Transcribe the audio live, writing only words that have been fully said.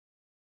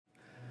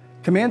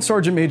Command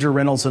Sergeant Major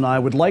Reynolds and I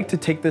would like to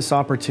take this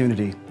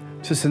opportunity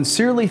to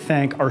sincerely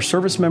thank our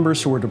service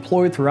members who are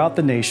deployed throughout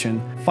the nation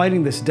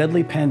fighting this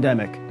deadly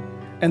pandemic,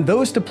 and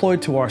those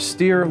deployed to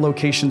austere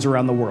locations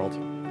around the world.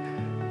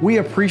 We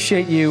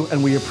appreciate you,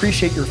 and we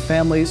appreciate your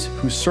families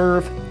who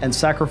serve and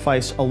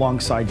sacrifice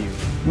alongside you.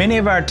 Many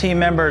of our team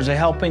members are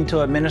helping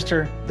to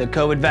administer the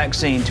COVID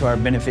vaccine to our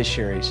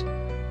beneficiaries,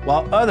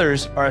 while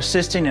others are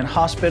assisting in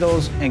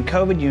hospitals and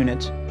COVID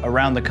units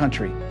around the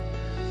country.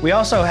 We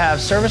also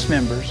have service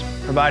members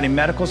providing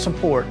medical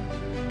support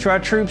to our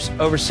troops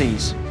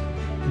overseas.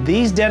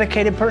 These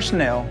dedicated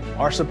personnel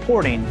are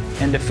supporting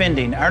and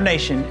defending our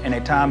nation in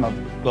a time of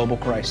global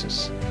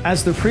crisis.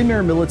 As the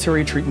premier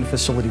military treatment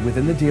facility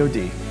within the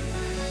DoD,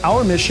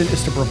 our mission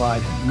is to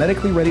provide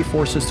medically ready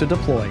forces to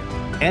deploy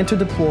and to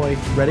deploy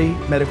ready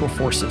medical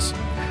forces.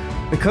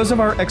 Because of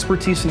our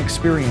expertise and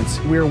experience,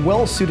 we are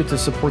well suited to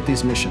support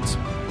these missions.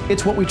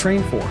 It's what we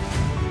train for.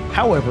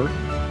 However,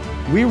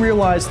 we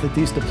realize that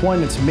these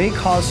deployments may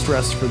cause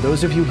stress for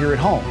those of you here at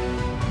home.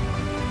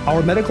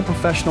 Our medical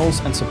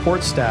professionals and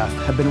support staff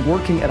have been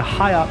working at a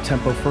high op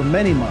tempo for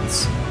many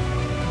months,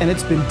 and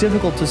it's been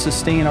difficult to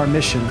sustain our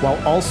mission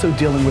while also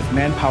dealing with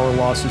manpower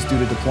losses due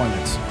to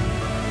deployments.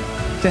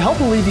 To help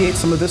alleviate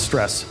some of this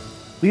stress,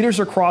 leaders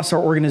across our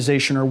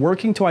organization are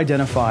working to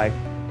identify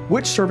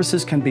which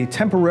services can be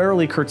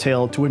temporarily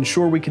curtailed to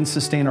ensure we can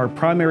sustain our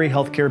primary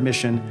healthcare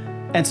mission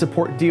and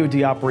support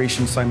DoD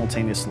operations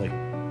simultaneously.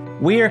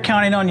 We are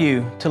counting on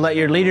you to let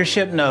your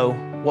leadership know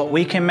what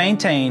we can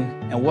maintain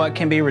and what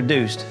can be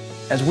reduced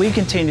as we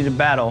continue to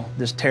battle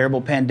this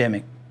terrible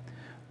pandemic.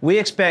 We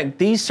expect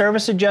these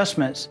service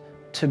adjustments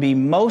to be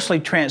mostly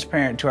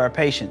transparent to our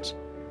patients.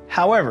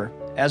 However,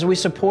 as we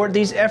support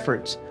these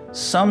efforts,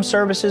 some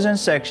services and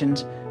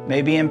sections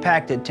may be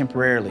impacted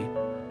temporarily.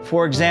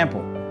 For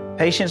example,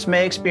 patients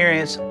may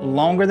experience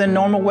longer than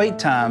normal wait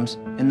times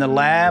in the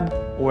lab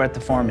or at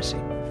the pharmacy.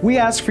 We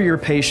ask for your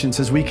patience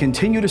as we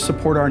continue to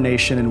support our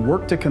nation and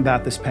work to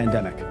combat this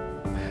pandemic.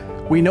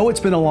 We know it's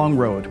been a long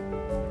road,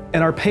 and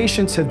our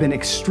patients have been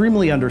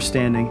extremely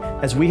understanding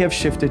as we have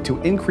shifted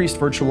to increased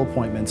virtual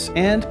appointments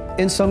and,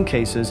 in some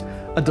cases,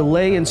 a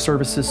delay in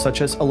services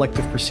such as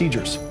elective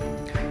procedures.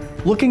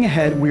 Looking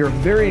ahead, we are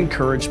very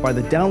encouraged by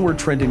the downward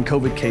trend in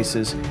COVID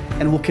cases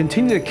and will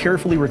continue to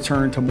carefully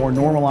return to more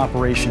normal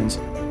operations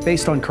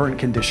based on current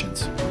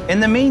conditions. In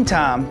the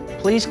meantime,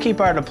 please keep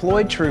our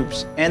deployed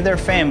troops and their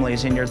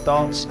families in your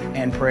thoughts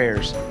and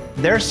prayers.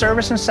 Their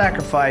service and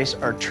sacrifice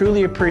are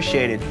truly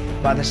appreciated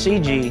by the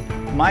CG,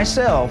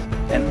 myself,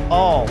 and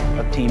all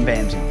of Team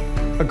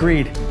BAMC.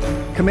 Agreed.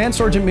 Command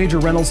Sergeant Major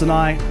Reynolds and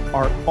I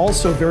are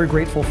also very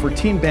grateful for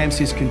Team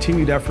BAMC's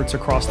continued efforts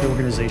across the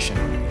organization.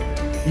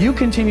 You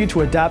continue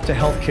to adapt to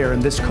healthcare in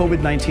this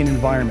COVID-19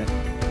 environment,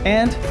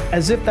 and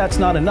as if that's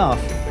not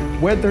enough,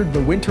 weathered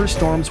the winter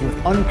storms with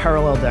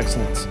unparalleled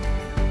excellence.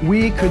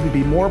 We couldn't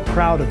be more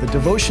proud of the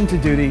devotion to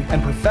duty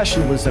and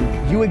professionalism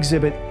you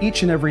exhibit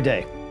each and every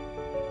day.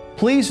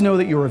 Please know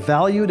that you are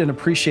valued and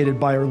appreciated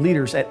by our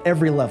leaders at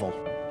every level.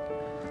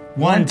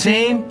 One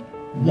team,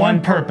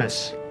 one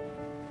purpose.